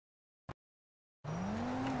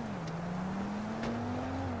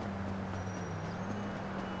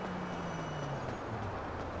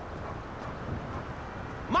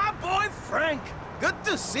Frank! Good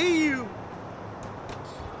to see you!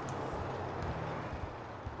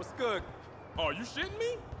 What's good? Oh, you shitting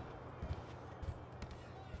me?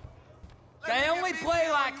 They only play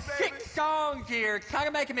like 6 songs here. It's kind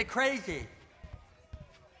of making me crazy.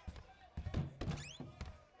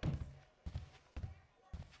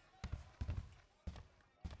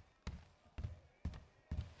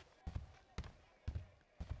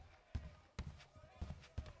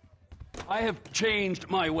 I have changed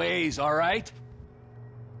my ways, all right?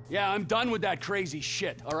 Yeah, I'm done with that crazy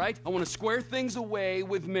shit, all right? I want to square things away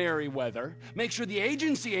with Merryweather, make sure the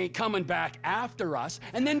agency ain't coming back after us,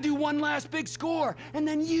 and then do one last big score, and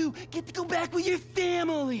then you get to go back with your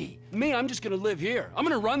family. Me, I'm just gonna live here. I'm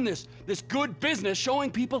gonna run this good business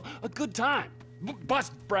showing people a good time.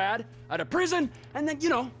 Bust Brad out of prison, and then, you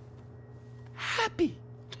know, happy.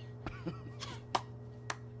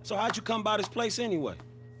 So how'd you come by this place anyway?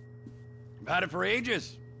 I've had it for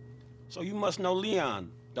ages. So you must know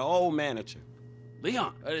Leon, the old manager.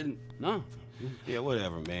 Leon? I didn't know. Yeah,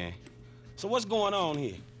 whatever, man. So what's going on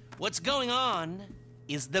here? What's going on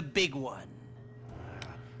is the big one.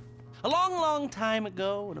 A long, long time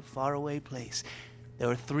ago in a faraway place, there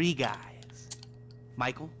were 3 guys.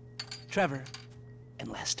 Michael, Trevor, and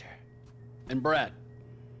Lester. And Brad.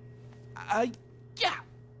 Yeah.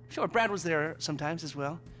 Sure, Brad was there sometimes as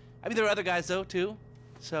well. I mean, there were other guys, though, too.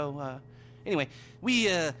 So, anyway, we,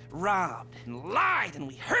 robbed and lied and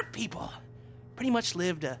we hurt people. Pretty much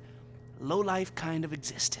lived a low-life kind of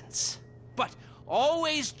existence. But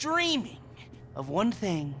always dreaming of one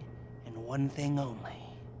thing and one thing only.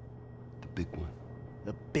 The big one.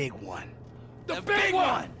 The big one. The big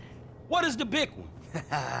one! What is the big one?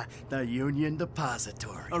 The Union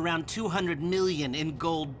Depository. Around 200 million in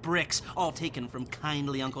gold bricks, all taken from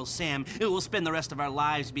kindly Uncle Sam, who will spend the rest of our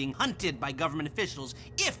lives being hunted by government officials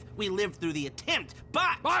if we live through the attempt.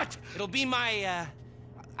 But it'll be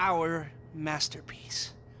our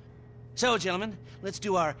masterpiece. So, gentlemen, let's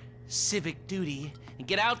do our civic duty and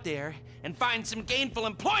get out there and find some gainful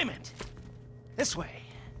employment. This way.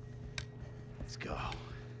 Let's go.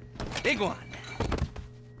 Big one.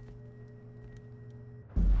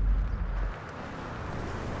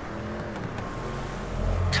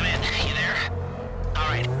 Come in. You there? All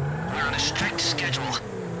right. We're on a strict schedule.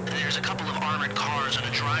 There's a couple of armored cars on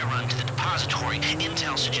a dry run to the depository.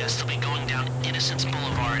 Intel suggests they'll be going down Innocence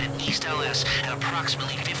Boulevard in East LS at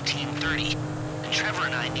approximately 15:30. Trevor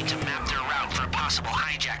and I need to map their route for a possible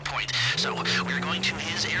hijack point. So we're going to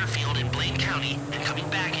his airfield in Blaine County and coming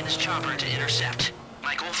back in his chopper to intercept.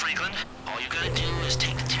 Michael, Franklin, all you gotta do is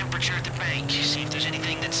take the temperature at the bank, see if there's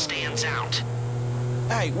anything that stands out.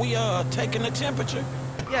 Hey, we taking the temperature?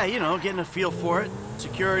 Yeah, you know, getting a feel for it.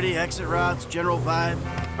 Security, exit routes, general vibe.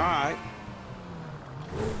 All right.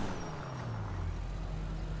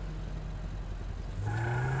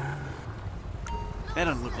 That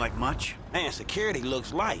doesn't look like much. Man, security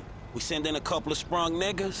looks light. We send in a couple of sprung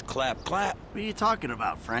niggas, clap, clap. What are you talking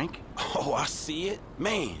about, Frank? Oh, I see it.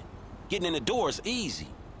 Man, getting in the door is easy.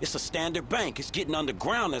 It's a standard bank. It's getting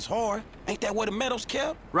underground that's hard. Ain't that where the metal's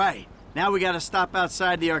kept? Right. Now we gotta stop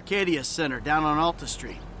outside the Arcadia Center down on Alta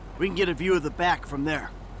Street. We can get a view of the back from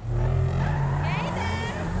there. Hey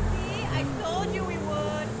there! See, I told you we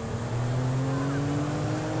would.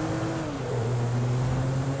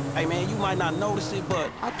 Hey, man, you might not notice it,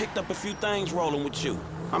 but I picked up a few things rolling with you.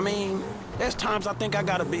 I mean, there's times I think I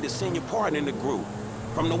gotta be the senior partner in the group.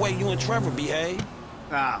 From the way you and Trevor behave.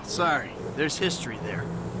 Ah, sorry. There's history there.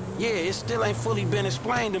 Yeah, it still ain't fully been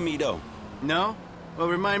explained to me, though. No? Well,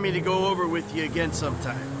 remind me to go over with you again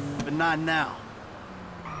sometime. But not now.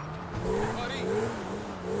 Buddy, you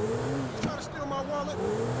trying to steal my wallet?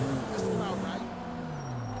 That's about right.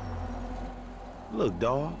 Look,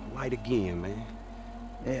 dawg, light again, man.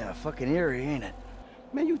 Yeah, fucking eerie, ain't it?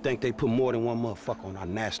 Man, you think they put more than one motherfucker on our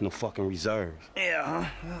national fucking reserves? Yeah, huh?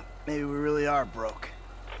 Well, maybe we really are broke.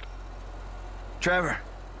 Trevor,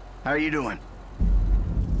 how are you doing?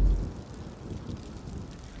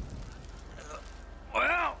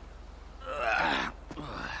 Well,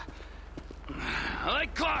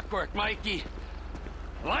 like clockwork, Mikey.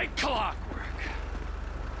 Like clockwork.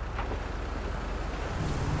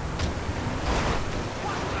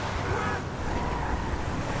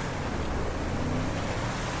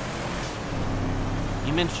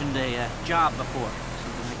 You mentioned a job before.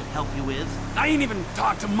 Something I could help you with? I ain't even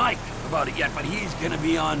talked to Mike about it yet, but he's gonna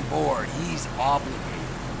be on board. He's obligated.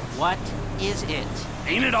 What is it?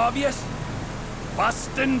 Ain't it obvious?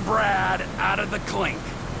 Bustin' Brad out of the clink.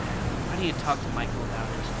 Why don't you talk to Michael about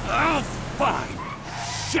it? Oh, fine.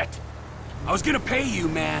 Shit. I was gonna pay you,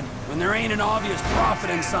 man, when there ain't an obvious profit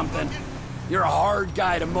in something. You're a hard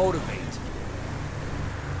guy to motivate.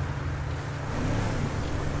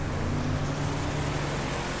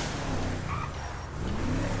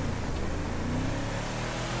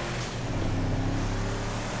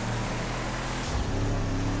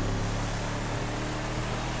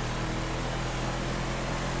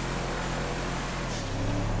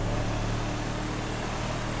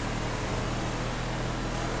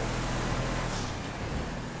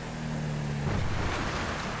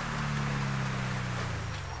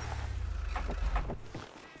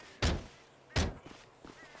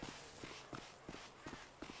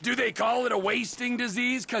 Do they call it a wasting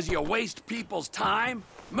disease because you waste people's time?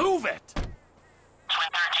 Move it! Twin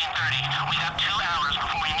 1330, we have 2 hours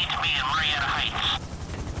before we need to be in Marietta Heights.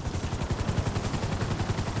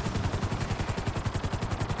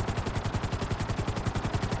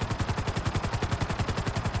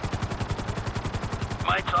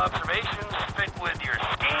 Mike's observations fit with your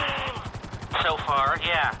scheme? So far,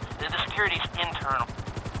 yeah. The security's internal.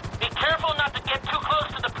 Be careful not to get too close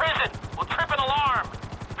to the prison. We'll trip an alarm.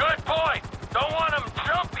 Good point. Don't want them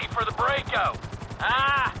jumpy for the breakout.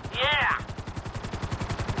 Ah, yeah.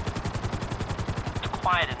 It's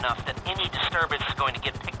quiet enough that any disturbance is going to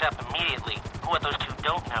get picked up immediately. What those two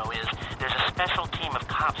don't know is there's a special team of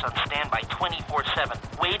cops on standby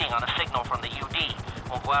 24/7, waiting on a signal from the UD.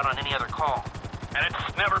 Won't go out on any other call. And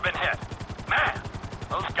it's never been hit. Man,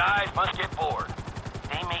 those guys must get bored.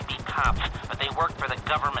 They may be cops, but they work for the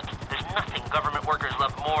government. There's nothing government workers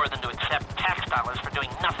love more than to accept tax dollars for doing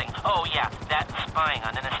nothing. Oh yeah, that's spying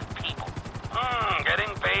on innocent people.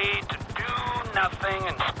 Getting paid to do nothing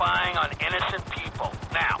and spying on innocent people.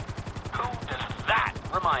 Now, who does that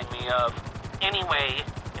remind me of? Anyway,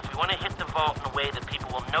 if we want to hit the vault in a way that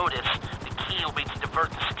people will notice, the key will be to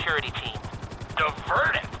divert the security team.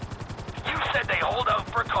 Divert it? You said they hold out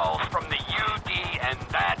for calls from the UD and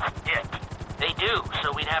that's it. They do,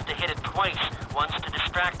 so we'd have to hit it twice, once to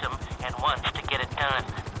distract them and once to get it done.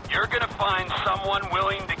 You're gonna find someone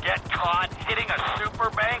willing to get caught hitting a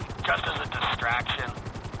super bank just as a distraction?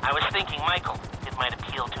 I was thinking Michael. It might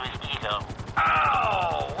appeal to his ego.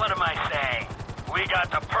 Oh, what am I saying? We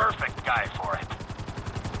got the perfect guy for it.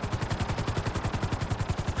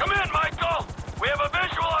 Come in, Michael! We have a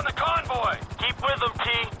visual on the convoy! Keep with them,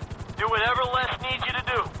 T. Do whatever Les needs you to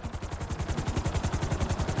do.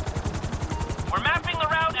 We're mapping the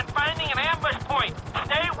route and finding an ambush point.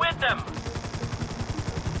 Stay with them.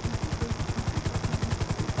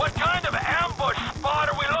 What kind of ambush spot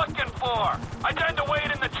are we looking for? I tend to wait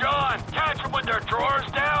in the jaw and catch them with their drawers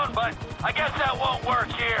down, but I guess that won't work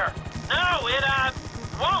here. No, it,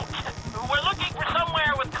 won't. We're looking for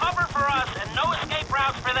somewhere with cover for us and no escape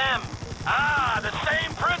routes for them. Ah, the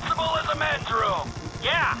same principle as a men's room.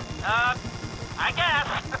 Yeah, I guess.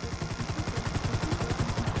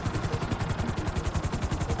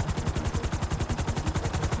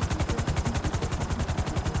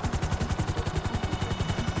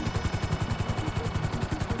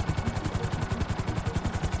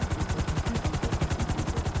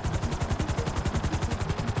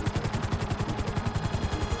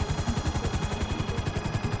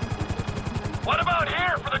 What about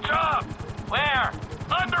here for the job? Where?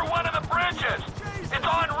 Under one of the bridges. It's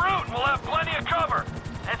en route and we'll have plenty of cover.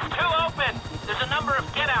 It's too open. There's a number of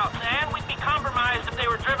get-outs, and we'd be compromised if they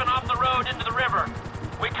were driven off the road into the river.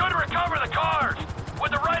 We could recover the cars.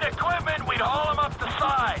 With the right equipment, we'd haul them up the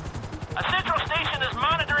side. A central station is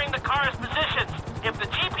monitoring the car's positions. If the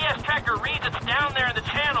GPS tracker reads it's down there in the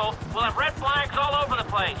channel, we'll have red flags all over the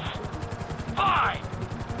place. Fine.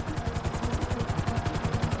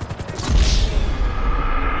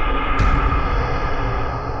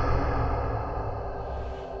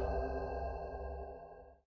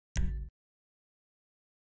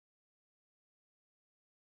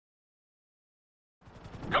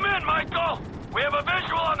 Come in, Michael! We have a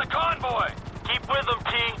visual on the convoy! Keep with them,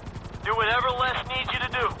 T. Do whatever Les needs you to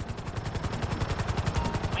do.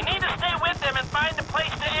 We need to stay with them and find a place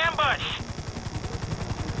to ambush.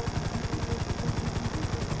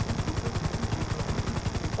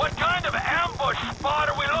 What kind of ambush spot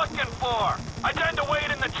are we looking for? I tend to wait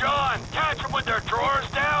in the jaw and catch them with their drawers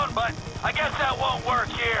down, but I guess that won't work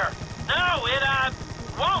here. No, it,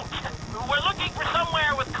 won't. We're looking for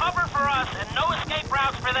somewhere with cover for us and no escape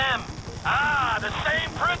routes for them. Ah, the same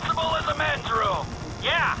principle as a men's room.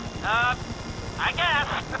 Yeah, I guess.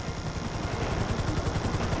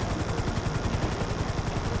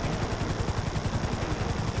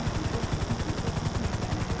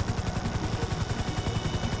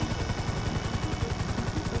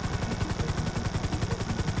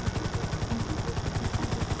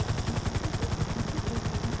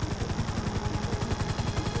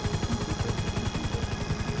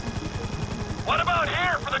 What about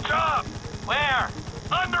here for the job? Where?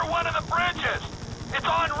 Under one of the bridges. It's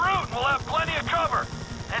en route and we'll have plenty of cover.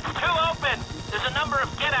 It's too open. There's a number of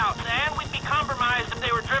get-outs, and we'd be compromised if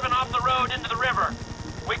they were driven off the road into the river.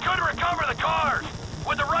 We could recover the cars.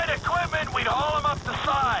 With the right equipment, we'd haul them up the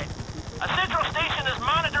side. A central station is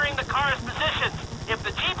monitoring the car's positions. If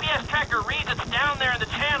the GPS tracker reads it's down there in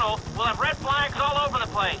the channel, we'll have red flags all over the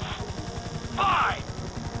place. Fine.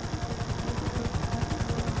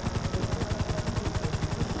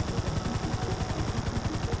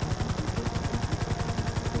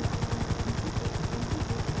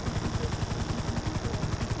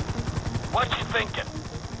 thinking?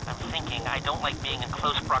 I'm thinking I don't like being in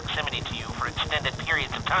close proximity to you for extended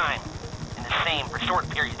periods of time. And the same for short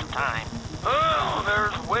periods of time. Oh,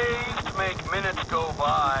 there's ways to make minutes go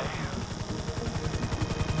by.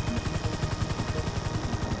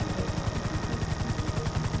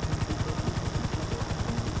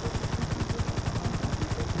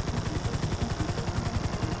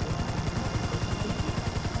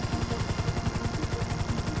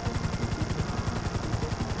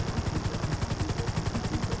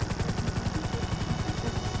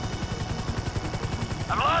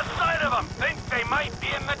 I've lost sight of them. Think they might be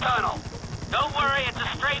in the tunnel. Don't worry, it's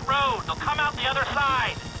a straight road. They'll come out the other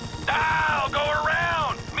side. I'll go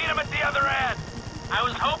around. Meet them at the other end. I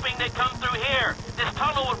was hoping they'd come through here. This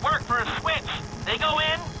tunnel would work for a switch. They go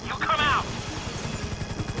in, you come out.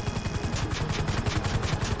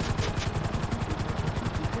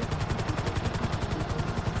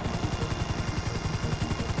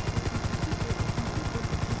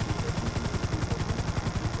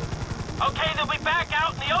 Okay, they'll be back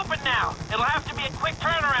out in the open now. It'll have to be a quick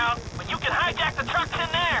turnaround, but you can hijack the trucks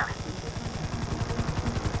in there.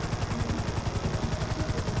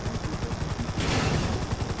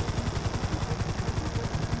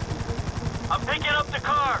 I'm picking up the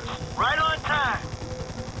cars. Right on time.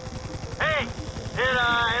 Hey,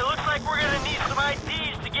 it looks like we're gonna need some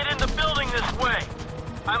IDs to get in the building this way.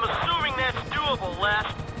 I'm assuming that's doable, Les.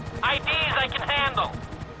 IDs I can handle.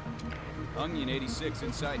 Onion 86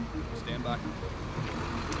 in sight. Stand by.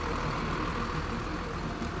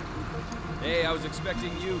 Hey, I was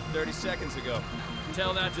expecting you 30 seconds ago.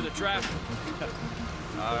 Tell that to the traffic.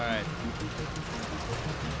 All right.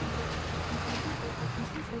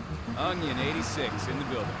 Onion 86 in the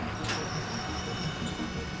building.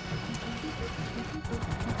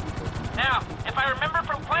 Now, if I remember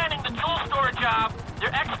from planning the jewel store job,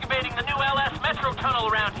 they're excavating the new LS Metro tunnel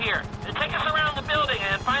around here. They'll take us around the building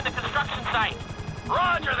and find the construction site.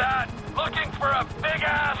 Roger that. Looking for a big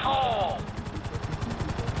asshole.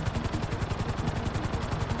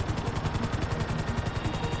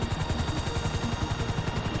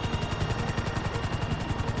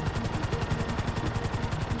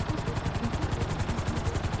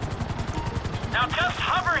 Now just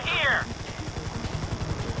hover here.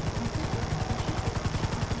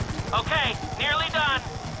 Okay, nearly done.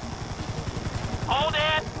 Hold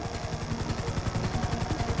it.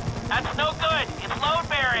 That's no good. It's load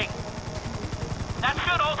bearing. That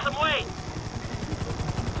should hold some weight.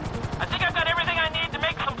 I think I've got everything I need to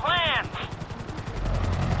make some plans.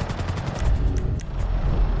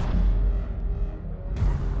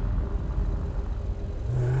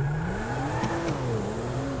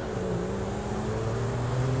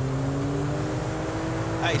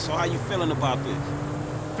 Hey, so how you feeling about this?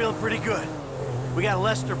 Feeling pretty good. We got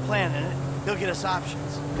Lester planning it. He'll get us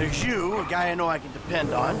options. There's you, a guy I know I can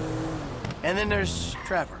depend on. And then there's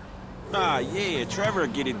Trevor. Ah, yeah, Trevor will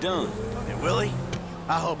get it done. And Willie?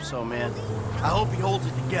 I hope so, man. I hope he holds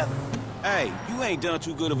it together. Hey, you ain't done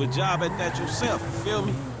too good of a job at that yourself, you feel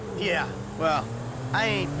me? Yeah, well, I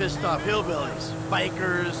ain't pissed off hillbillies,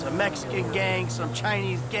 bikers, a Mexican gang, some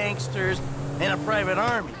Chinese gangsters, and a private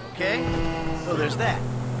army, okay? So there's that.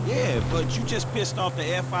 Yeah, but you just pissed off the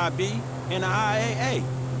FIB and the IAA.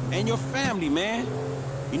 And your family, man.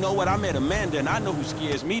 You know what, I met Amanda and I know who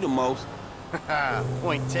scares me the most.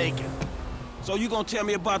 Point taken. So you gonna tell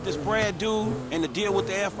me about this Brad dude and the deal with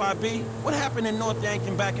the FIB? What happened in North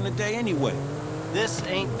Yankton back in the day anyway? This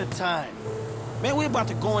ain't the time. Man, we're about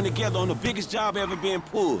to go in together on the biggest job ever being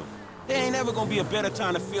pulled. There ain't ever gonna be a better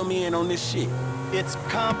time to fill me in on this shit. It's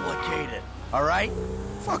complicated, all right?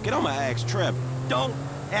 Fuck it, I'ma ask Trevor. Don't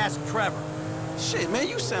ask Trevor. Shit, man,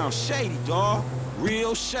 you sound shady, dawg.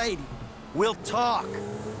 Real shady. We'll talk,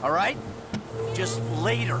 all right? Just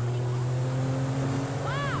later.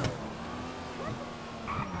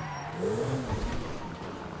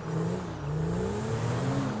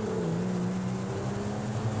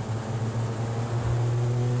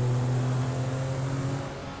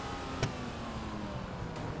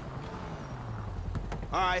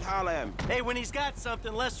 All right, holla at me. Hey, when he's got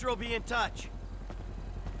something, Lester will be in touch.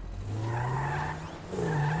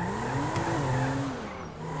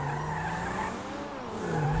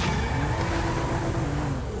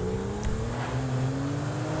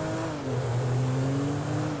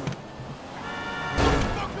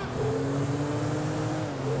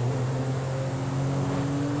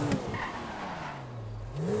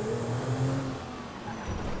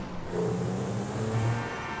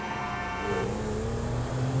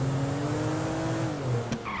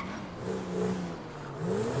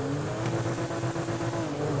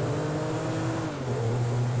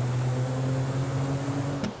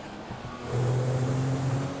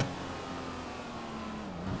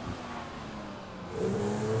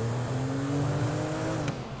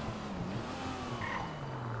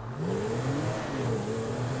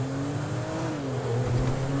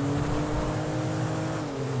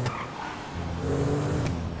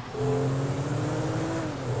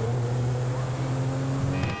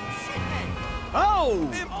 Whoa!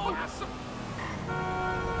 Impossible!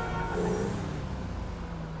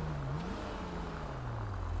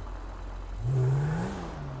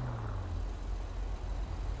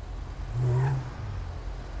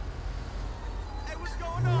 Hey, what's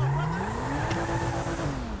going on, brother?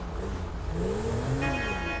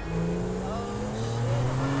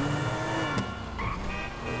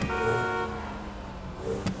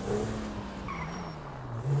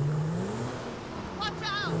 Watch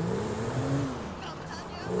out!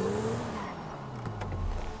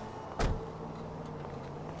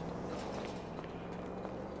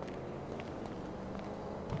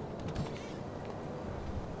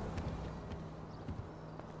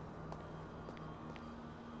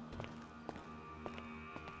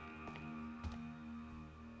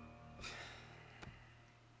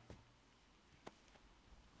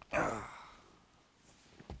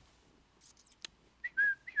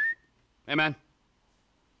 Hey, man.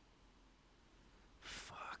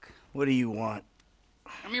 Fuck. What do you want?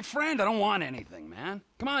 I'm your friend. I don't want anything, man.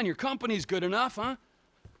 Come on, your company's good enough, huh?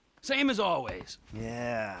 Same as always.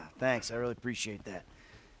 Yeah, thanks. I really appreciate that.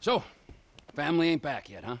 So, family ain't back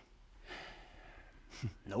yet, huh?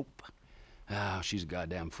 Nope. Oh, she's a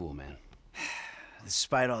goddamn fool, man.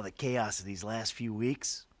 Despite all the chaos of these last few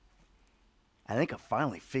weeks, I think I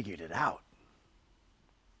finally figured it out.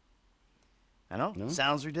 I know, No?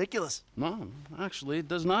 sounds ridiculous. No, actually, it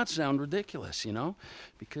does not sound ridiculous, you know?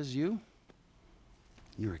 Because you're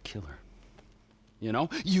a killer. You know?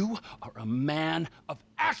 You are a man of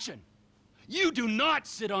action. You do not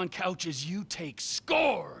sit on couches, you take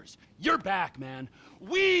scores. You're back, man.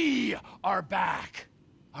 We are back.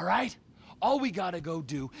 All right? All we gotta go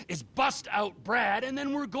do is bust out Brad, and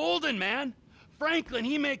then we're golden, man. Franklin,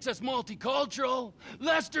 he makes us multicultural.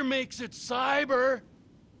 Lester makes it cyber.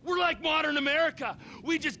 We're like modern America.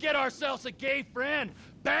 We just get ourselves a gay friend.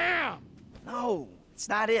 Bam! No, it's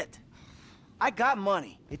not it. I got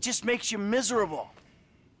money. It just makes you miserable.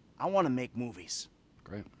 I want to make movies.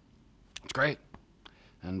 Great. It's great.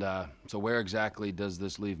 And, so where exactly does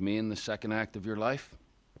this leave me in the second act of your life?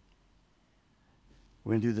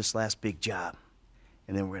 We're gonna do this last big job,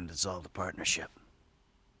 and then we're gonna dissolve the partnership.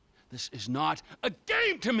 This is not a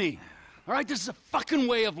game to me! All right? This is a fucking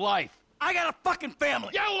way of life. I got a fucking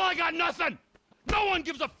family! Yeah, well, I got nothing! No one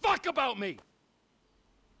gives a fuck about me!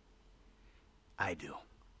 I do.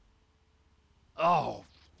 Oh,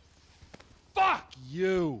 fuck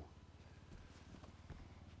you!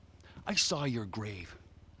 I saw your grave.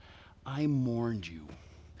 I mourned you.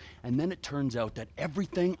 And then it turns out that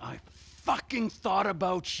everything I fucking thought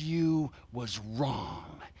about you was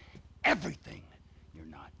wrong. Everything. You're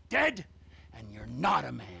not dead, and you're not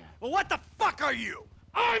a man. Well, what the fuck are you?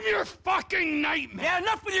 I'm your fucking nightmare! Yeah,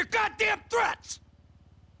 enough with your goddamn threats!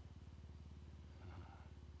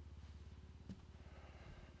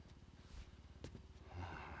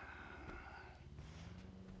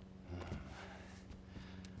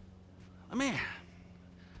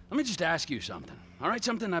 Let me just ask you something, all right?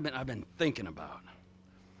 Something I've been thinking about.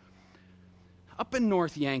 Up in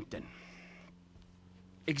North Yankton,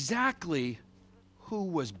 exactly who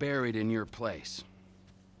was buried in your place?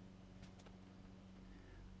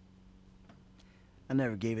 I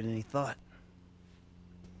never gave it any thought.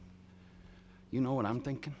 You know what I'm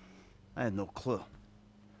thinking? I had no clue.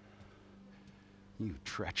 You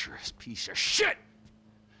treacherous piece of shit!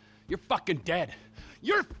 You're fucking dead!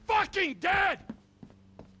 You're fucking dead!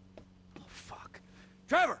 Oh, fuck.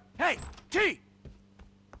 Trevor! Hey! T!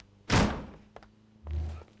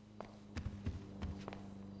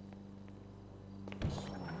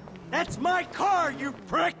 That's my car, you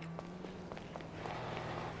prick!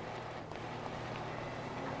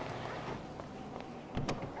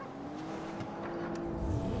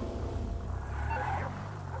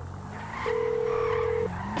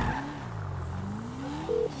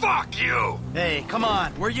 Fuck you! Hey, come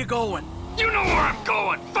on, where you going? You know where I'm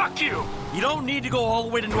going! Fuck you! You don't need to go all the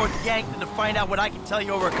way to North Yankton to find out what I can tell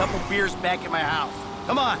you over a couple beers back at my house.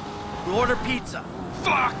 Come on, we'll order pizza.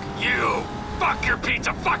 Fuck you! Fuck your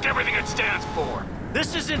pizza! Fuck everything it stands for!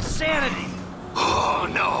 This is insanity! Oh,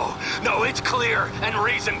 no! No, it's clear and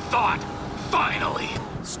reasoned thought! Finally!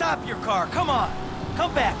 Stop your car, come on!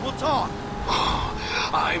 Come back, we'll talk!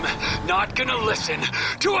 I'm not gonna listen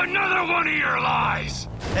to another one of your lies!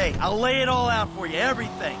 Hey, I'll lay it all out for you,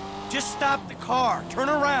 everything. Just stop the car, turn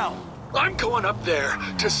around. I'm going up there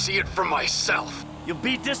to see it for myself. You'll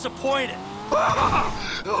be disappointed. Oh,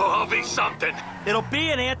 I'll be something. It'll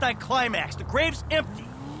be an anticlimax. The grave's empty.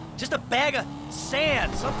 Just a bag of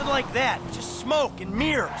sand, something like that. Just smoke and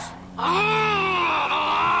mirrors. Oh, the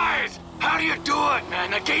lies! How do you do it,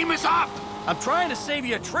 man? The game is up! I'm trying to save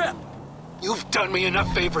you a trip. You've done me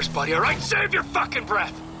enough favors, buddy, all right? Save your fucking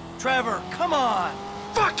breath! Trevor, come on!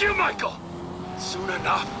 Fuck you, Michael! Soon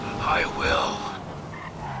enough, I will.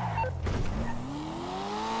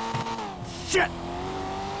 Shit!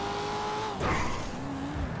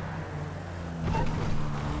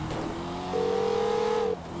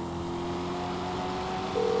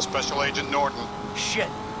 Special Agent Norton. Shit.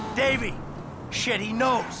 Davey! Shit, he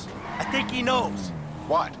knows. I think he knows.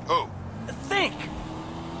 What? Who? Think!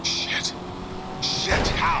 Shit. Shit,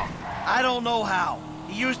 how? I don't know how.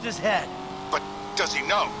 He used his head. But does he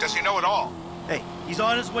know? Does he know at all? Hey, he's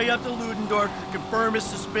on his way up to Ludendorff to confirm his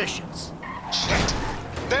suspicions. Shit.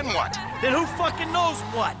 Then what? Then who fucking knows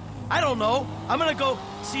what? I don't know. I'm gonna go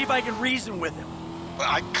see if I can reason with him.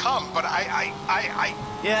 I'd come, but I...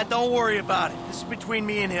 Yeah, don't worry about it. This is between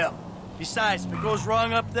me and him. Besides, if it goes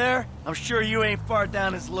wrong up there, I'm sure you ain't far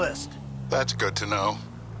down his list. That's good to know.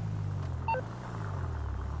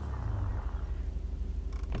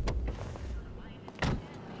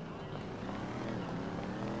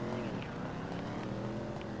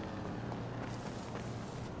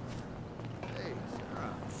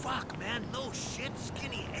 Fuck, man, no shit.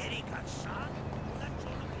 Skinny Eddie got shot.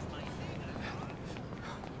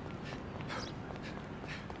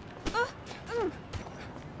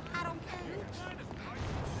 I don't care.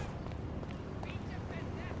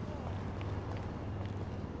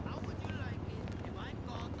 How would you like it if I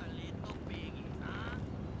called the little piggies, huh?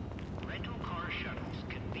 Rental car shuttles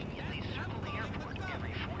conveniently circle the airport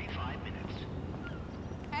every 45 minutes.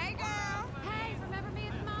 Hey, girl. Hey, remember me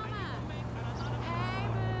as Mama. Hey,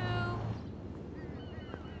 boo.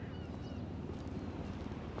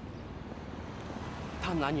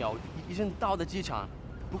 他男友已经到了机场，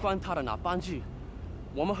不管他的哪班机，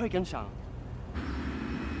我们会跟上。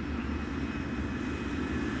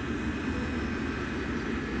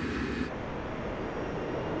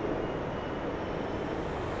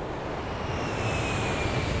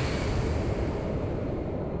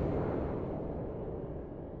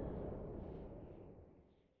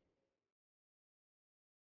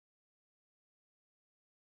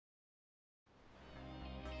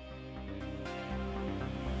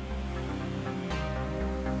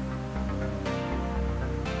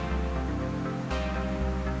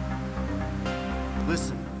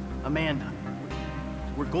Listen, Amanda,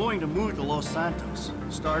 we're going to move to Los Santos.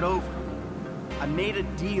 Start over. I made a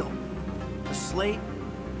deal. The slate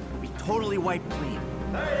will be totally wiped clean.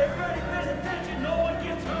 All right, everybody pays attention. No one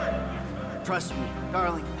gets hurt. Trust me,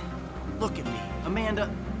 darling. Look at me. Amanda,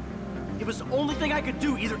 it was the only thing I could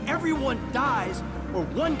do. Either everyone dies or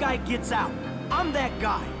one guy gets out. I'm that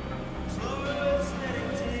guy. Slow and steady,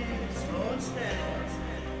 T. Slow and steady.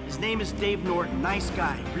 His name is Dave Norton. Nice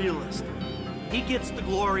guy, realist. He gets the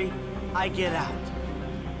glory, I get out.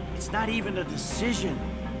 It's not even a decision.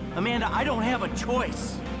 Amanda, I don't have a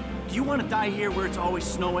choice. Do you want to die here where it's always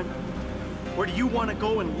snowing? Or do you want to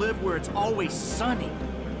go and live where it's always sunny?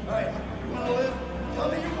 All right, you want to live? Tell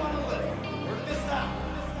me you want to live. Work this out.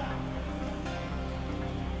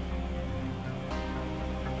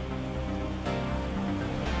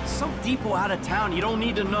 Some depot out of town you don't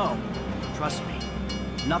need to know. Trust me,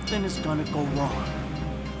 nothing is gonna go wrong.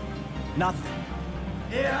 Nothing.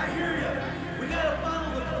 Yeah, I hear you. We gotta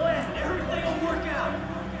follow the plan. Everything will work out.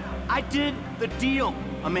 I did the deal,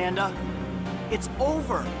 Amanda. It's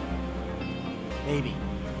over. Baby,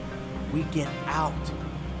 we get out.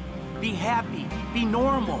 Be happy. Be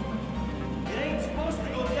normal. It ain't supposed to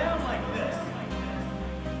go down like this.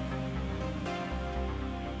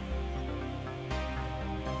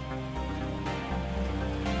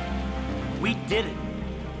 We did it.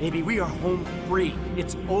 Baby, we are home free.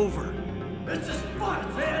 It's over. This is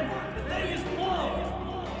fucked, man. The thing is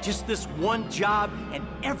blown. Just this one job and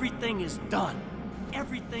everything is done.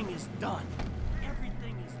 Everything is done.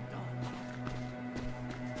 Everything is done.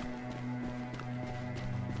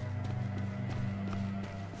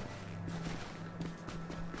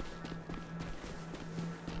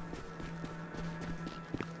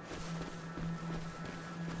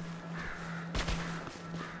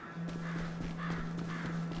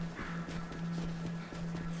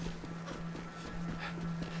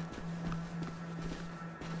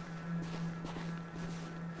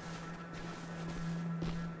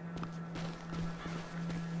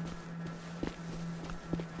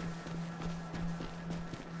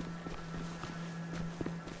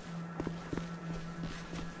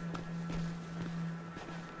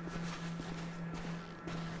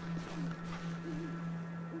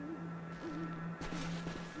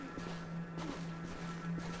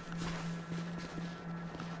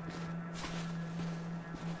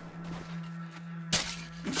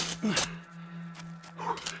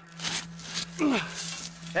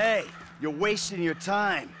 You're wasting your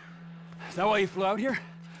time. Is that why you flew out here?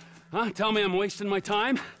 Huh? Tell me I'm wasting my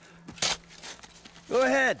time? Go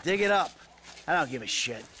ahead, dig it up. I don't give a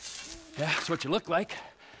shit. Yeah, that's what you look like.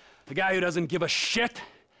 The guy who doesn't give a shit.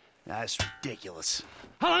 That's ridiculous.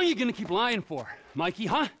 How long are you gonna keep lying for, Mikey,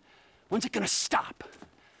 huh? When's it gonna stop?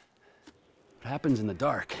 What happens in the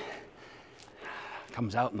dark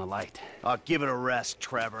comes out in the light. Oh, give it a rest,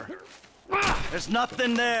 Trevor. There's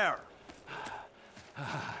nothing there.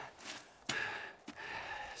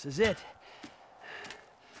 This is it.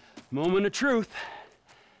 Moment of truth.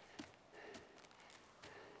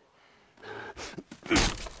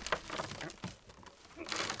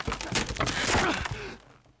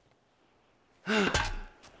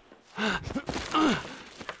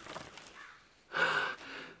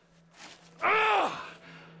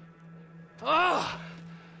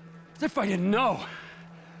 As if I didn't know.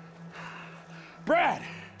 Brad!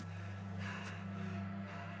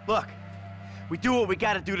 Look, we do what we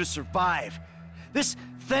gotta do to survive. This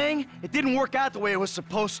thing, it didn't work out the way it was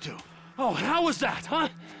supposed to. Oh, and how was that, huh?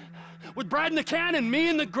 With Brad in the can and me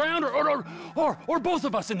in the ground, or both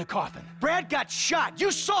of us in the coffin? Brad got shot. You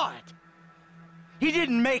saw it. He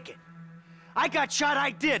didn't make it. I got shot. I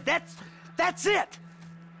did. That's it.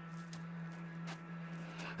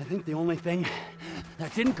 I think the only thing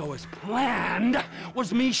that didn't go as planned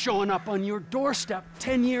was me showing up on your doorstep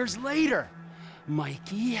 10 years later.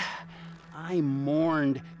 Mikey, I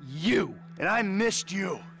mourned you. And I missed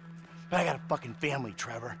you. But I got a fucking family,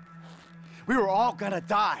 Trevor. We were all gonna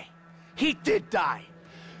die. He did die.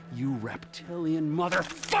 You reptilian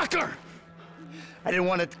motherfucker! I didn't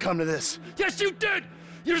want it to come to this. Yes, you did!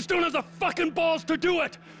 You just don't have the fucking balls to do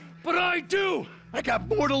it! But I do! I got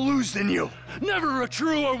more to lose than you. Never a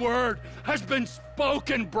truer word has been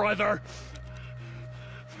spoken, brother.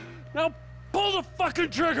 Now pull the fucking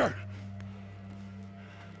trigger!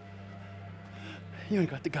 You ain't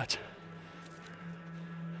got the guts.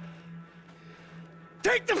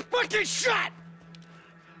 Take the fucking shot!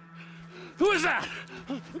 Who is that?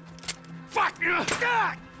 Fuck!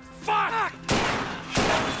 God! Fuck!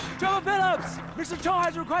 Trevor Phillips! Mr. Cho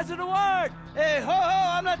has requested a word! Hey, ho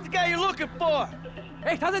ho! I'm not the guy you're looking for!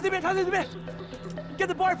 Hey, 他在这边，他在这边 Get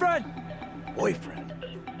the boyfriend! Boyfriend?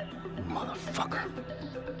 Motherfucker.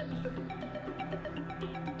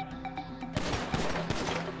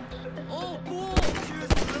 Oh, bull!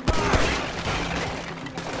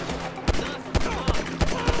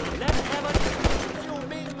 Let's have a... 救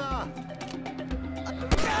命啊！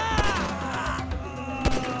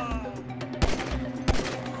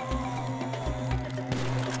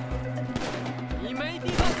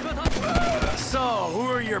 So, who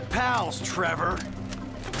are your pals, Trevor?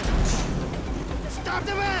 Stop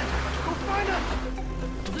the man! Go find him!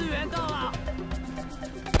 支援到了！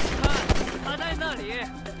看，他在那里。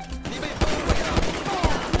你被包围了。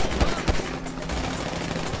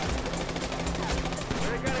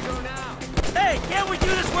We're gonna go now. Hey, can't we do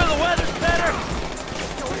this where the weather's better?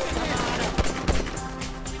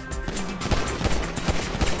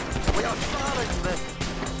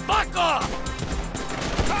 Fuck off!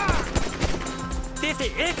 This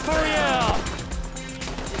is it for you!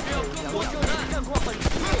 不要跟我干过很小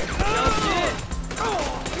心！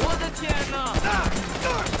我的天哪！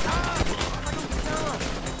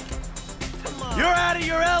 You're out of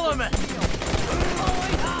your element! 包围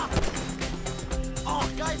他！哦，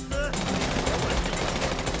该死！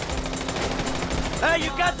 Hey,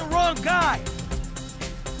 you got the wrong guy!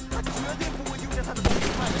 他绝对不会用在他的东西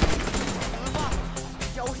上。死吧！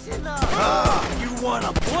小心呐！ You want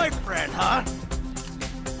a boyfriend, huh?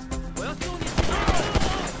 我要救你！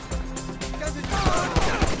干脆该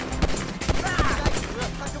死！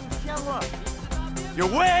他中枪了！ You're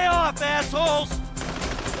way off, assholes!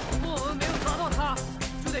 若我们没有抓到他，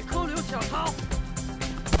就得扣留抢逃。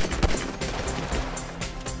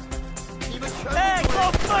你们全部 Hey,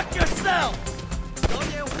 go fuck yourself! 小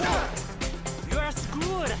野狐 ，You're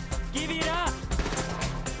screwed. Give it up.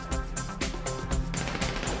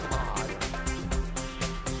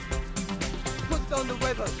 Put down the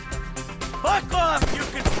weapon. Fuck off, you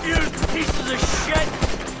confused pieces of shit!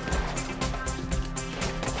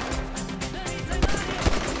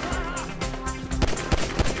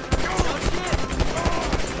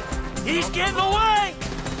 He's getting away!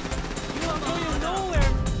 You are going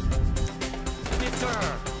nowhere, Mister.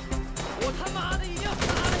 我他妈的一定要杀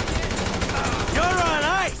了你！ You're on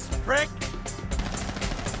ice, prick!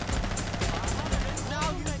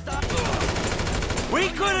 Now you stop. We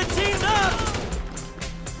could have teamed up!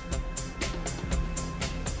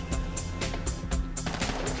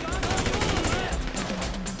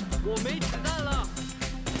 我没子弹了。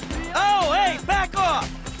 Oh, hey, back off!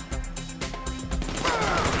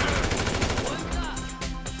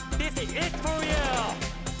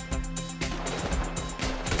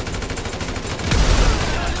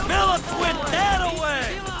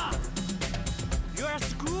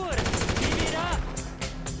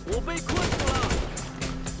 我被困住了。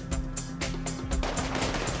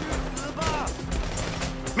去死吧！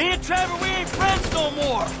 Me and Trevor, we ain't friends no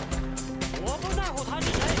more. 我不在乎他是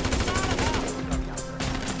谁，杀了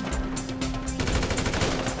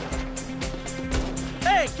他！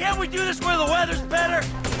 Hey, can't we do this where the weather's better?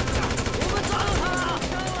 我们抓到他了！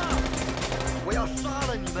杀了！我要杀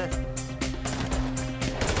了你们！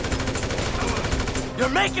 You're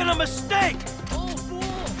making a mistake. 哦不！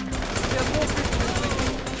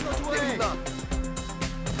对的。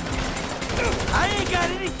 I ain't got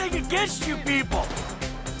anything against you people.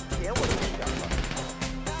 舔我的屁眼吧！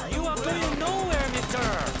 You are going nowhere, mister.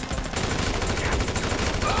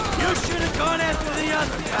 You should have gone after the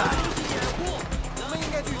other guy. 我们应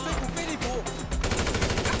该去追捕菲利普。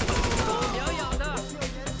狗咬咬的。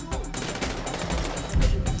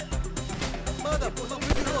妈的，我们回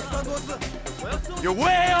去洛斯安多斯。 You're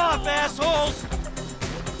way off, assholes.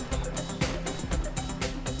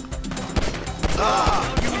 Ah,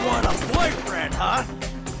 you want a boyfriend, huh?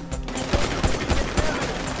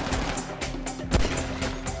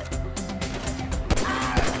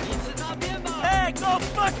 Hey, go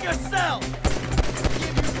fuck yourself!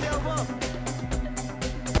 Give yourself up.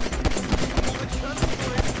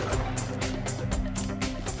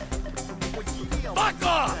 Fuck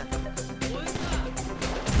off!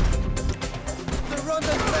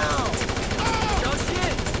 Surrender now! 小心！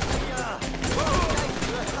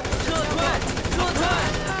撤退！撤退！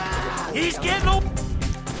 He's getting away!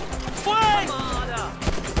 妈的！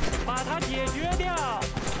把他解决掉！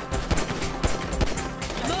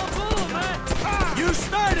能不能？ You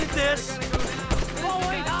started this! 包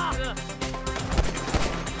围他！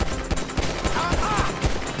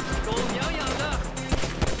狗咬咬的！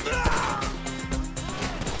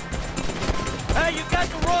 Hey, you got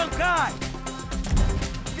the wrong guy!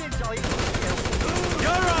 别找一个猎物。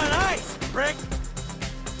 You're on ice, prick!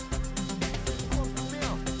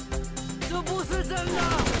 这不是真的！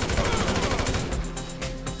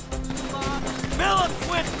 Phillips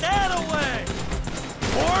went that away!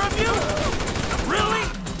 Four of you? Really?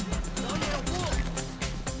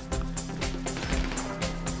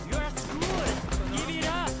 You're screwed! Give it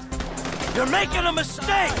up! You're making a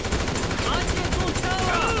mistake! 拿剑中枪了！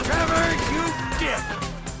 Trevor, you dick!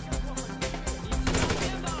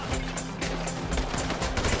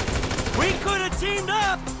 We could have teamed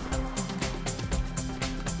up!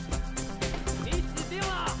 你死定了！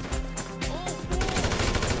哦不！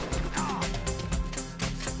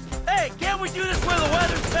 Hey, can't we do this where the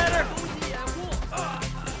weather's better? 东西掩护！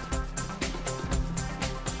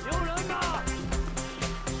有人呐！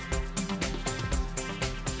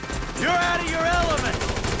 You're out of your element!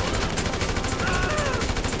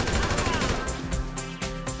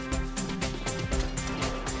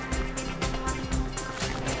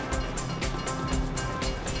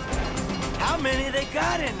 How many they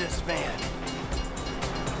got in this van?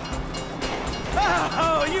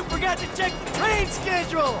 Oh, you forgot to check the train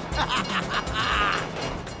schedule!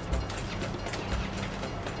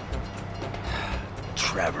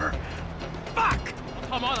 Trevor. Fuck!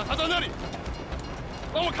 他妈的，他在那里！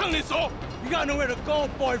帮我看你手！ You got nowhere to go,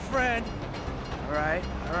 boyfriend! Alright,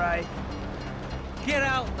 alright. Get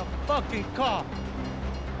out the fucking car!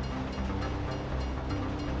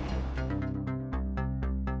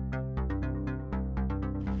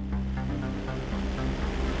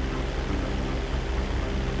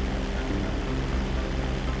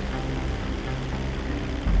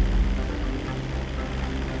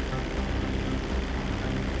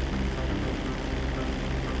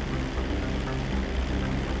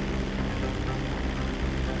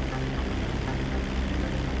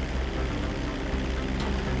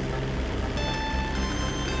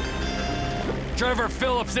 Trevor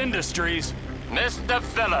Phillips Industries. Mr.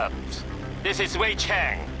 Phillips, this is Wei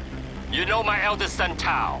Chang. You know my eldest son,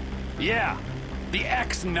 Tao? Yeah, the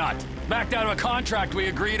ex-nut. Backed out of a contract we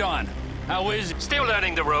agreed on. How is it? Still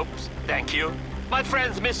learning the ropes, thank you. My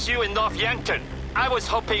friends miss you in North Yankton. I was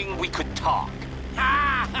hoping we could talk.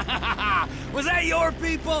 Was that your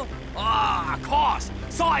people? Ah, of course.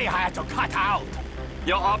 Sorry I had to cut out.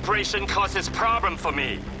 Your operation causes problem for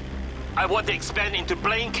me. I want to expand into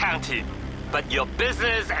Blaine County, but your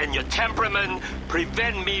business and your temperament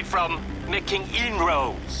prevent me from making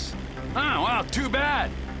inroads. Oh, well, too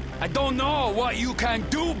bad. I don't know what you can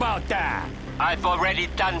do about that. I've already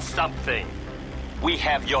done something. We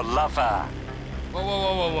have your lover. Whoa, whoa,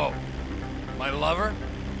 whoa, whoa, whoa. My lover?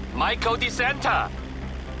 Michael DeSanta.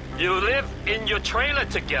 You live in your trailer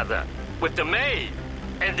together with the maid,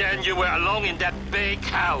 and then you were alone in that big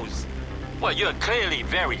house. Well, you're clearly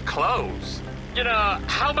very close. You know,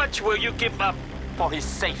 how much will you give up for his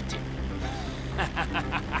safety?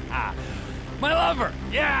 My lover!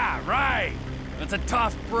 Yeah, right! It's a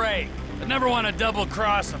tough break. I'd never want to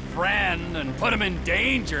double-cross a friend and put him in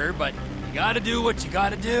danger, but you gotta do what you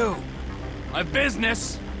gotta do. My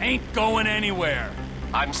business ain't going anywhere.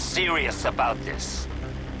 I'm serious about this.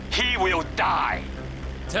 He will die.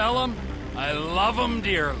 Tell him I love him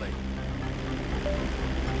dearly.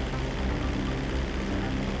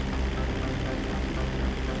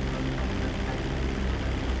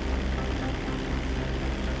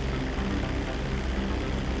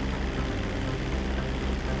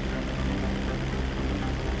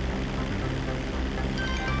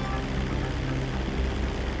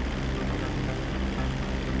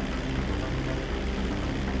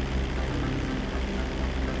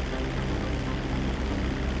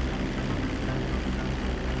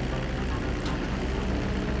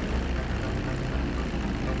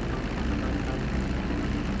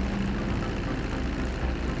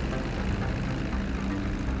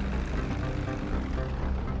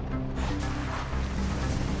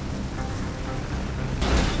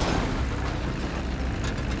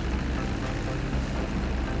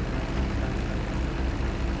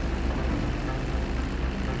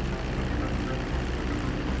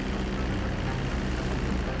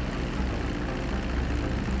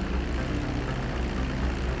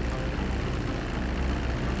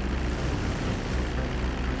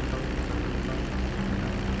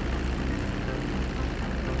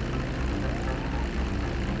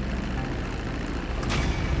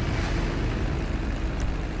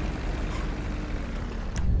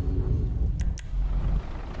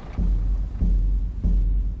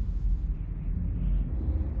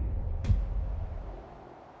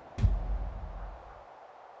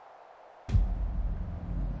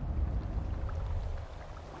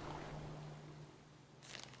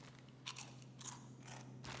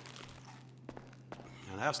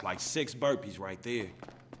 That's like 6 burpees right there.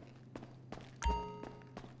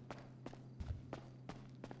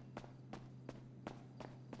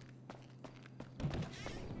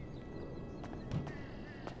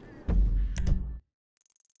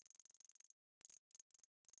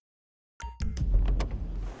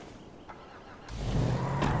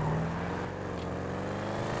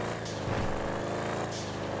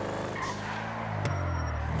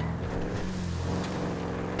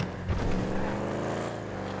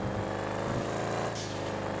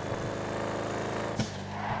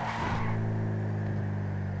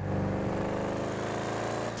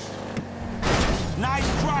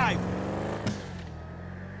 Nice drive.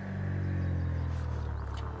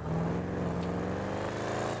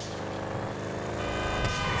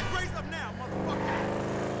 Raise up now, motherfucker.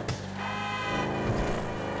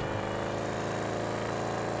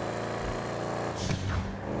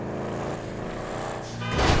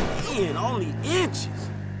 Man, only inches.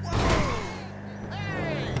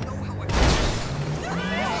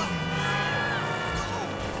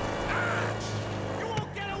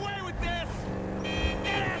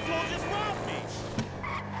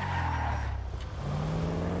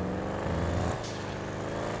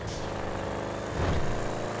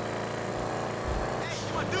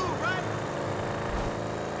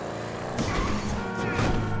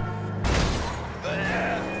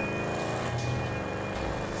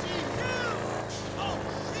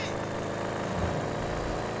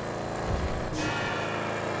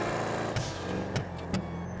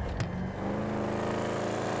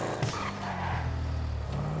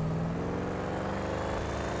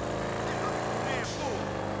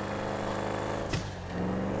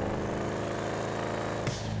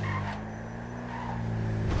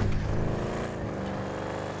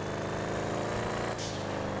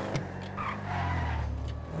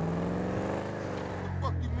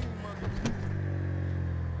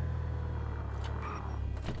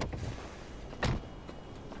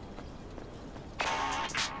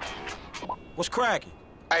 What's cracking?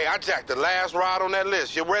 Hey, I jacked the last ride on that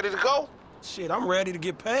list. You ready to go? Shit, I'm ready to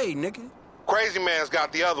get paid, nigga. Crazy Man's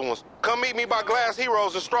got the other ones. Come meet me by Glass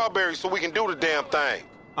Heroes and Strawberry so we can do the damn thing.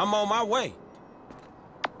 I'm on my way.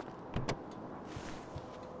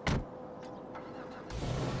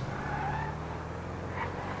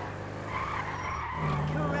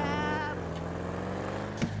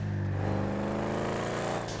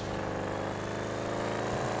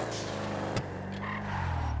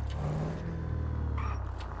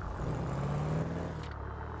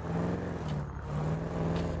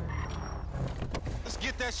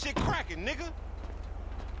 Get that shit cracking, nigga.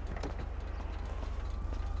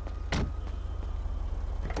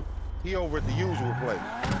 He over at the usual place.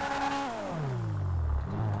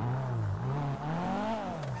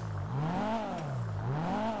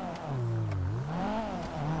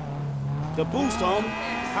 The boost, homie.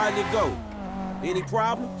 How'd it go? Any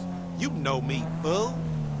problems? You know me, fool.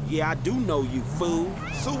 Yeah, I do know you, fool.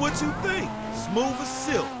 So what you think? Smooth as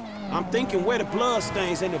silk. I'm thinking where the blood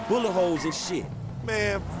stains and the bullet holes and shit.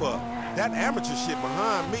 Man, fuck. That amateur shit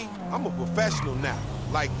behind me, I'm a professional now.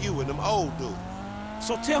 Like you and them old dudes.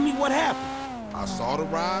 So tell me what happened. I saw the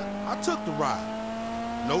ride, I took the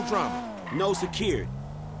ride. No drama. No security.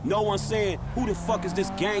 No one saying, who the fuck is this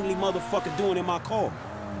gangly motherfucker doing in my car?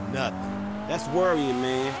 Nothing. That's worrying,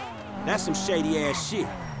 man. That's some shady-ass shit.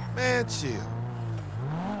 Man, chill.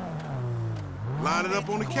 Line it up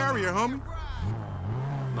on the carrier, homie.